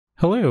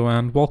Hello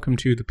and welcome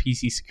to the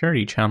PC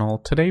Security channel.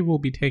 Today we'll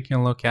be taking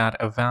a look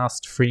at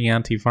Avast Free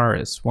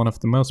Antivirus, one of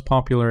the most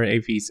popular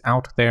AVs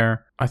out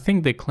there. I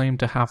think they claim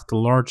to have the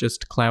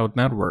largest cloud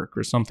network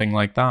or something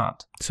like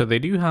that. So they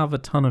do have a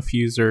ton of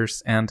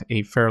users and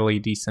a fairly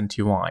decent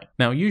UI.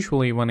 Now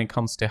usually when it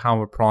comes to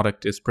how a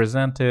product is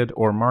presented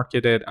or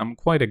marketed, I'm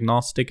quite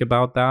agnostic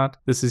about that.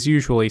 This is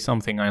usually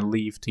something I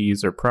leave to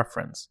user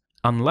preference.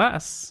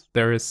 Unless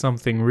there is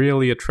something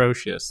really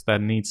atrocious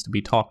that needs to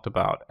be talked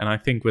about, and I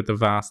think with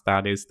Avast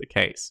that is the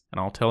case, and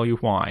I'll tell you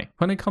why.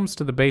 When it comes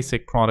to the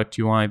basic product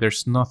UI,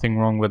 there's nothing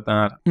wrong with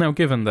that. Now,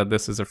 given that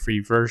this is a free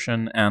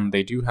version and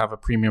they do have a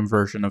premium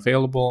version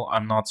available,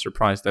 I'm not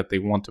surprised that they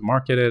want to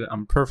market it.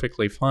 I'm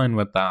perfectly fine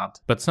with that.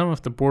 But some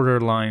of the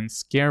borderline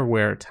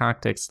scareware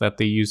tactics that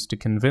they use to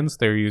convince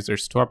their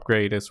users to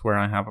upgrade is where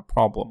I have a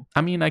problem.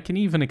 I mean, I can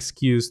even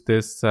excuse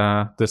this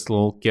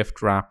little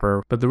gift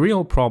wrapper, but the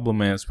real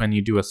problem is when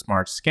you do a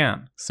smart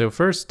scan. So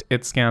first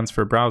it scans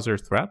for browser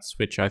threats,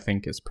 which I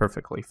think is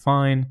perfectly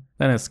fine.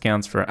 Then it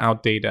scans for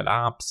outdated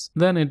apps.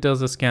 Then it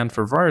does a scan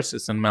for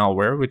viruses and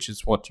malware, which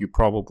is what you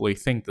probably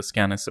think the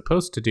scan is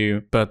supposed to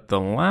do. But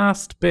the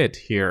last bit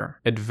here,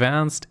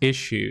 advanced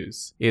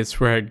issues, is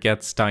where it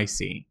gets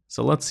dicey.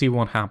 So let's see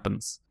what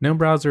happens. No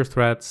browser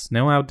threats,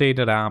 no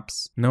outdated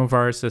apps, no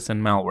viruses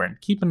and malware.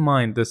 And keep in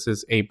mind, this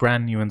is a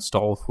brand new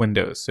install of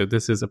Windows, so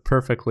this is a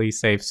perfectly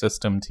safe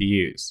system to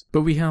use.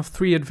 But we have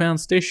 3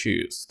 advanced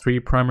issues. 3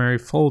 primary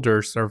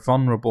folders are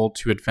vulnerable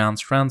to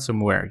advanced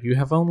ransomware. You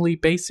have only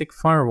basic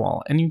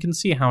firewall, and you can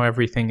see how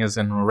everything is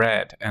in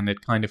red, and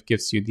it kind of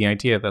gives you the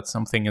idea that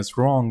something is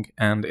wrong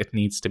and it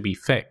needs to be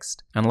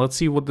fixed. And let's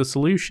see what the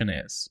solution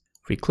is.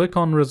 If we click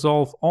on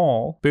Resolve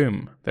All,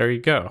 boom, there you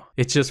go.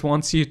 It just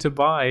wants you to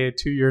buy a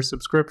 2-year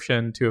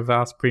subscription to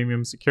Avast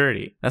Premium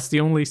Security. That's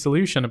the only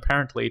solution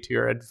apparently to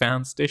your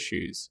advanced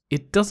issues.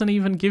 It doesn't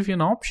even give you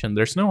an option.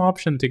 There's no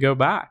option to go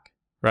back,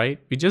 right?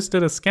 We just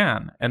did a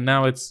scan and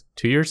now it's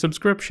 2-year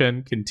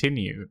subscription,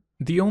 continue.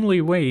 The only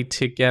way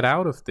to get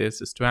out of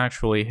this is to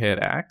actually hit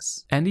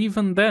X, and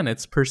even then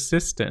it's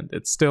persistent.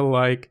 It's still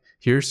like,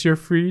 here's your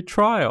free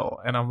trial.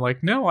 And I'm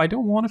like, no, I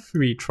don't want a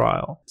free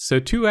trial. So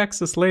 2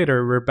 X's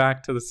later, we're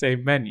back to the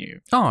same menu.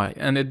 Oh,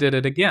 and it did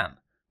it again.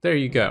 There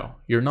you go.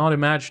 You're not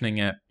imagining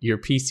it. Your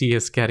PC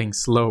is getting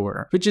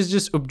slower, which is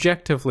just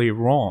objectively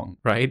wrong,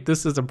 right?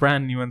 This is a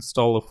brand new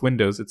install of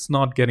Windows. It's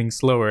not getting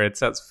slower.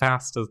 It's as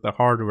fast as the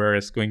hardware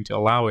is going to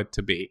allow it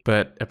to be.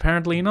 But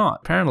apparently not.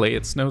 Apparently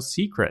it's no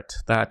secret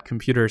that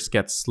computers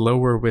get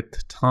slower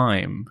with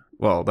time.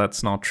 Well,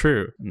 that's not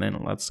true. And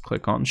then let's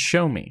click on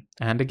Show Me.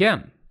 And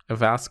again,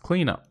 Avast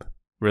Cleanup.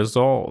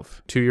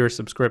 Resolve, 2-year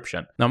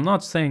subscription. Now, I'm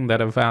not saying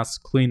that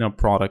Avast cleanup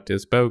product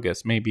is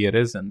bogus. Maybe it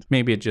isn't.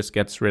 Maybe it just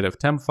gets rid of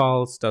temp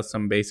files, does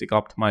some basic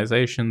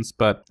optimizations,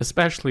 but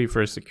especially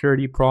for a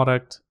security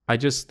product, I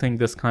just think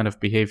this kind of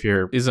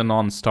behavior is a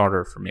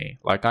non-starter for me.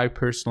 Like, I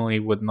personally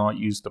would not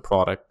use the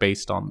product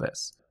based on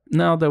this.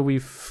 Now that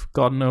we've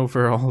gotten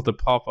over all the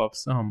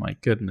pop-ups, oh my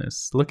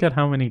goodness, look at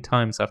how many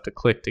times I have to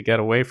click to get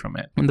away from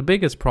it. And the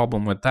biggest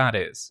problem with that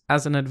is,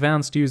 as an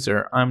advanced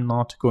user, I'm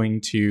not going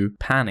to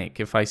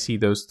panic if I see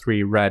those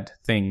 3 red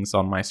things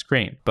on my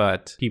screen.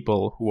 But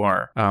people who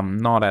are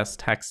not as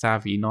tech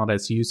savvy, not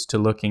as used to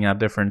looking at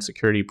different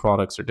security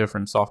products or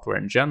different software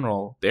in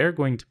general, they're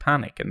going to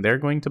panic and they're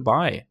going to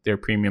buy their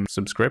premium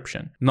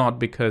subscription. Not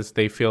because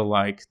they feel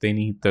like they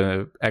need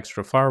the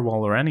extra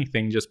firewall or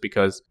anything, just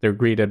because they're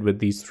greeted with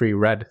these 3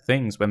 red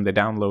things when they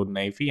download an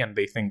AV and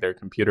they think their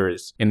computer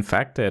is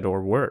infected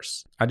or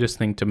worse. I just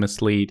think to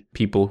mislead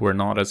people who are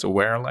not as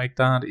aware like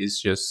that is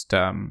just,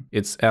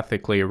 it's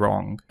ethically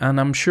wrong.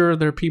 And I'm sure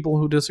there are people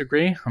who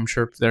disagree. I'm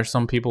sure there's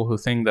some people who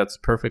think that's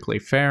perfectly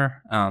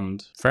fair,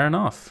 and fair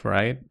enough,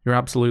 right? You're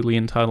absolutely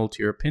entitled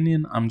to your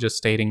opinion. I'm just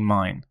stating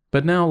mine.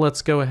 But now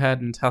let's go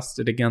ahead and test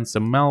it against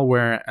some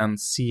malware and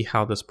see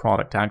how this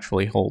product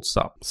actually holds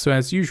up. So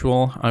as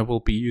usual, I will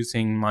be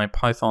using my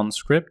Python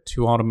script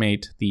to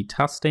automate the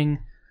testing.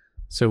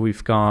 So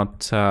we've got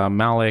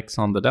Malix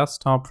on the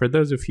desktop. For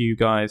those of you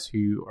guys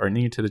who are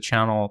new to the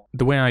channel,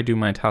 the way I do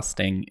my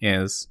testing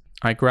is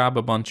I grab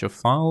a bunch of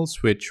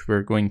files, which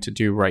we're going to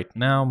do right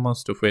now,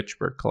 most of which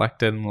were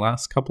collected in the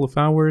last couple of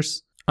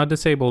hours. I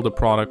disable the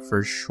product for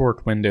a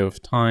short window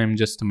of time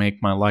just to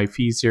make my life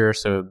easier,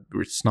 so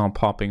it's not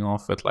popping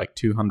off with like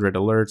 200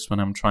 alerts when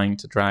I'm trying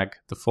to drag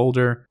the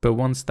folder. But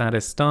once that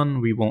is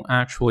done, we will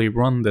actually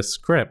run the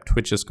script,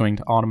 which is going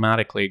to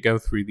automatically go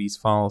through these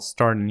files,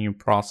 start a new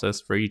process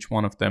for each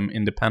one of them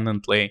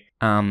independently,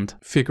 and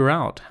figure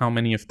out how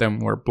many of them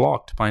were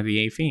blocked by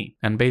the AV.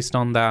 And based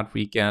on that,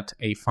 we get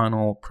a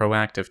final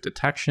proactive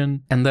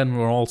detection. And then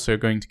we're also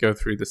going to go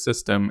through the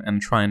system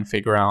and try and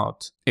figure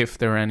out if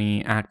there are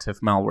any active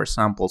malware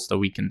samples that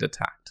we can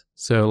detect.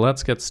 So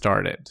let's get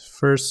started.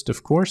 First,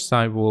 of course,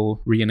 I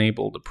will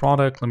re-enable the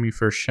product. Let me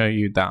first show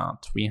you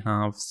that. We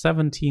have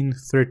 13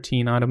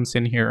 items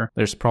in here.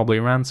 There's probably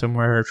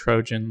ransomware,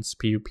 trojans,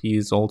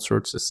 PUPs, all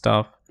sorts of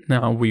stuff.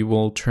 Now we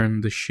will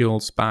turn the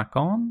shields back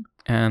on.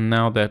 And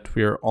now that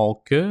we're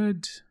all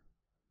good,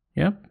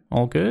 yep,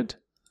 all good,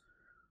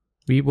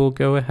 we will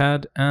go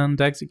ahead and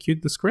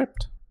execute the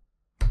script.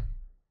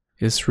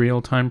 Is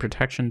real-time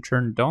protection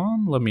turned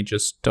on? Let me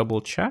just double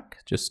check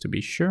just to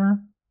be sure.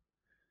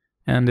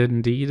 And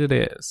indeed it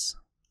is.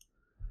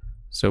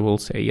 So we'll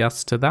say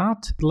yes to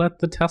that. Let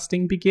the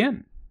testing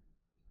begin.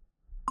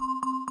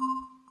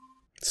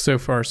 So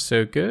far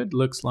so good.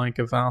 Looks like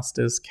Avast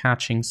is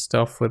catching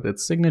stuff with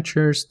its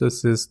signatures.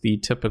 This is the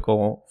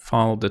typical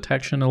file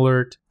detection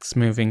alert. It's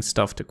moving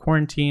stuff to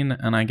quarantine,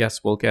 and I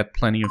guess we'll get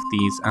plenty of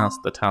these as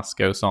the test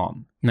goes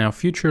on. Now,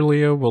 future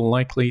Leo will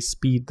likely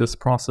speed this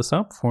process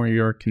up for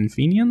your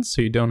convenience,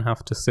 so you don't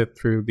have to sit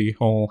through the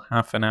whole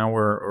half an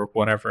hour or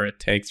whatever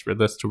it takes for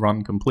this to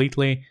run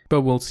completely,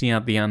 but we'll see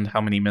at the end how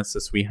many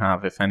misses we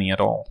have, if any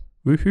at all.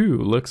 Woohoo,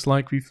 looks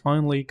like we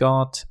finally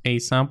got a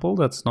sample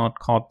that's not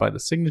caught by the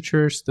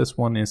signatures. This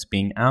one is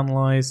being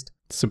analyzed.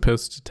 It's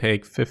supposed to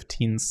take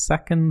 15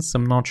 seconds.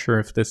 I'm not sure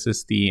if this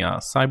is the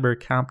cyber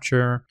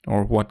capture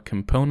or what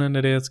component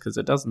it is, because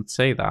it doesn't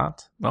say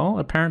that. Well,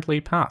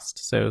 apparently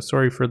passed, so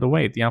sorry for the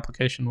wait. The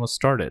application was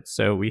started,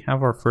 so we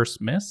have our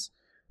first miss.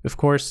 Of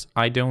course,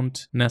 I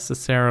don't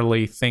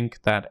necessarily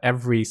think that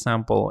every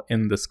sample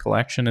in this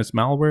collection is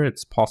malware.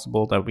 It's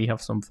possible that we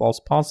have some false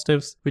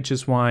positives, which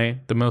is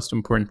why the most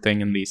important thing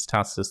in these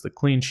tests is the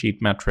clean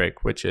sheet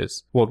metric, which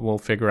is what we'll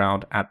figure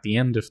out at the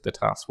end of the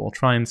test. We'll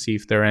try and see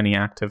if there are any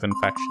active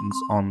infections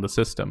on the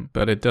system.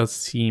 But it does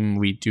seem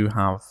we do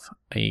have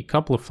a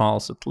couple of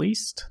files at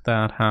least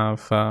that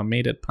have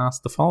made it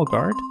past the file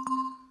guard.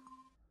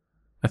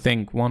 I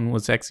think one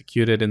was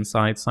executed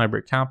inside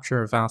cyber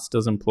capture. Avast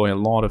does employ a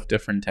lot of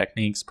different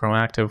techniques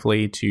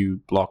proactively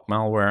to block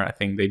malware. I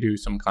think they do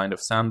some kind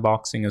of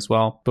sandboxing as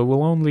well, but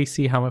we'll only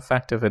see how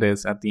effective it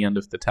is at the end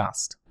of the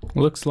test.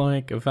 Looks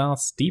like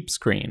Avast Deep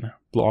Screen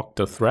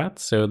blocked a threat,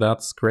 so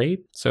that's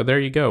great. So there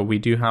you go. We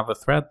do have a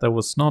threat that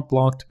was not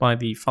blocked by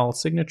the file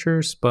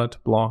signatures, but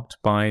blocked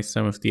by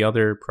some of the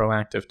other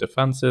proactive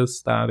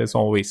defenses. That is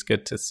always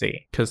good to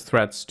see, because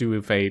threats do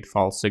evade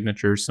file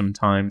signatures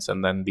sometimes,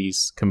 and then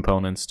these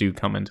components do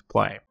come into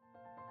play.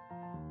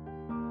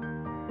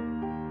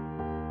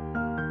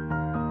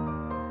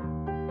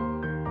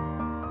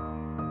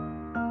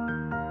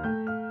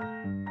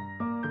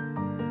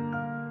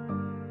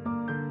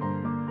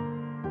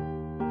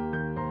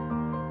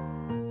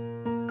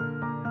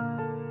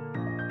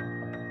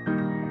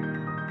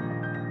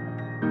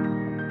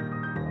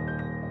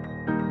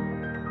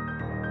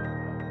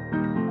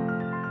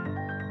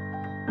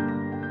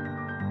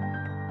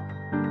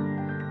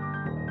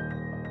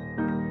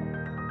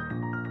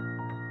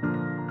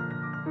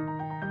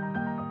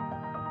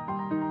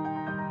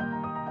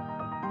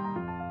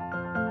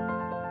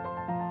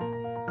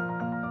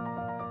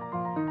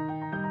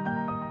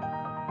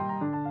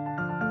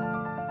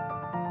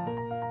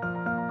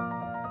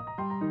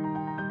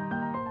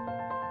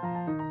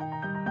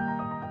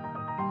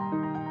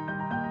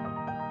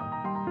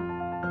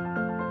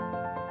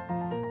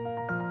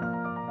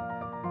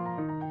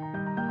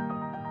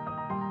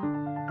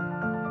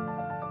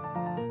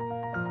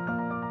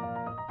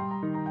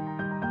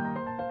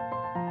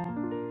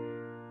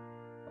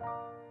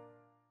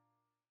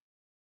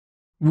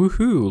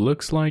 Woohoo,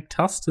 looks like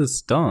test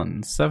is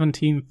done.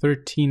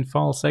 1713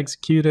 files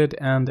executed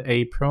and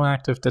a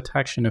proactive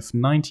detection of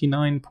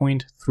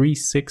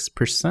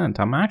 99.36%.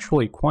 I'm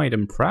actually quite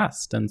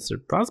impressed and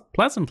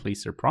pleasantly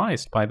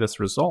surprised by this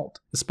result,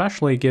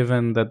 especially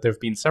given that there have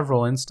been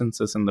several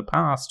instances in the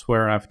past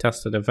where I've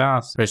tested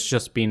Avast where it's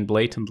just been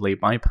blatantly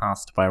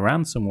bypassed by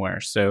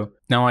ransomware. So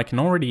now I can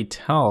already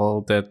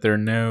tell that there are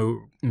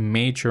no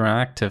major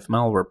active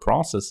malware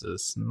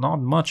processes,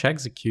 not much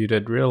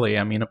executed really.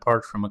 I mean,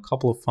 apart from a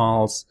couple of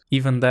files,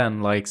 even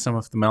then, like some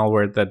of the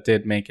malware that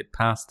did make it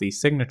past the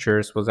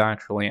signatures was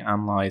actually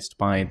analyzed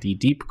by the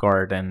deep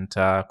guard and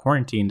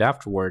quarantined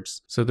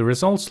afterwards. So the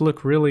results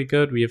look really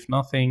good. We have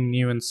nothing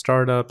new in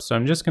startup, so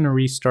I'm just going to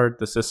restart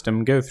the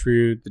system, go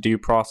through the due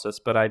process,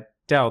 but I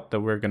doubt that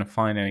we're going to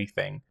find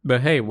anything.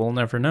 But hey, we'll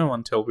never know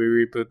until we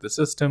reboot the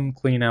system,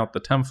 clean out the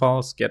temp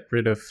files, get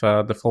rid of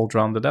the folder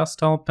on the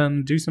desktop,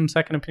 and do some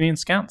second opinion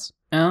scans.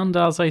 And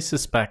as I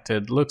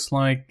suspected, looks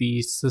like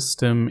the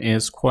system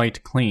is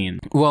quite clean.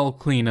 Well,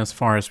 clean as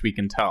far as we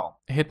can tell.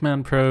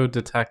 Hitman Pro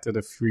detected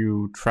a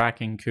few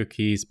tracking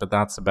cookies, but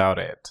that's about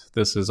it.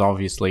 This is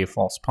obviously a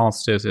false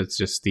positive. It's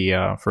just the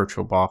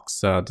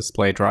VirtualBox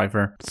display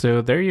driver.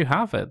 So there you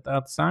have it.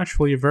 That's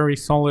actually a very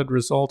solid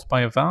result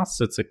by Avast.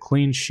 It's a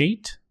clean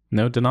sheet.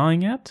 No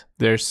denying it.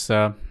 There's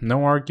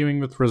no arguing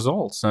with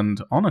results,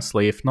 and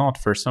honestly, if not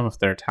for some of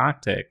their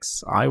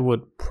tactics, I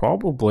would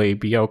probably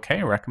be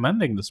okay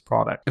recommending this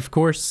product. Of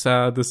course,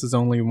 this is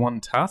only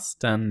one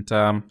test, and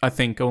I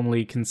think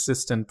only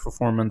consistent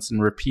performance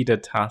and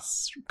repeated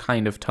tests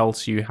kind of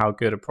tells you how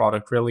good a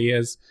product really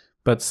is.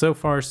 But so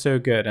far so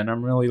good, and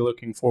I'm really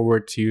looking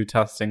forward to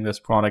testing this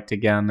product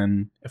again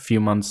in a few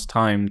months'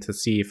 time to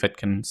see if it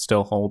can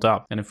still hold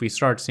up. And if we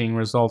start seeing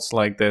results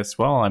like this,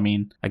 well, I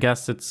mean, I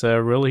guess it's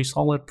a really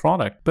solid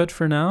product. But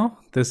for now,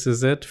 this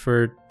is it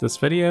for this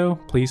video.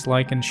 Please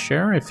like and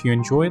share if you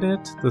enjoyed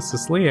it. This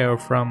is Leo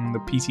from the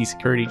PC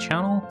Security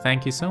channel.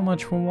 Thank you so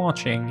much for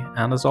watching,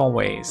 and as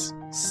always,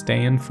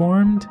 stay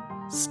informed,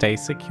 stay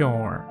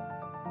secure.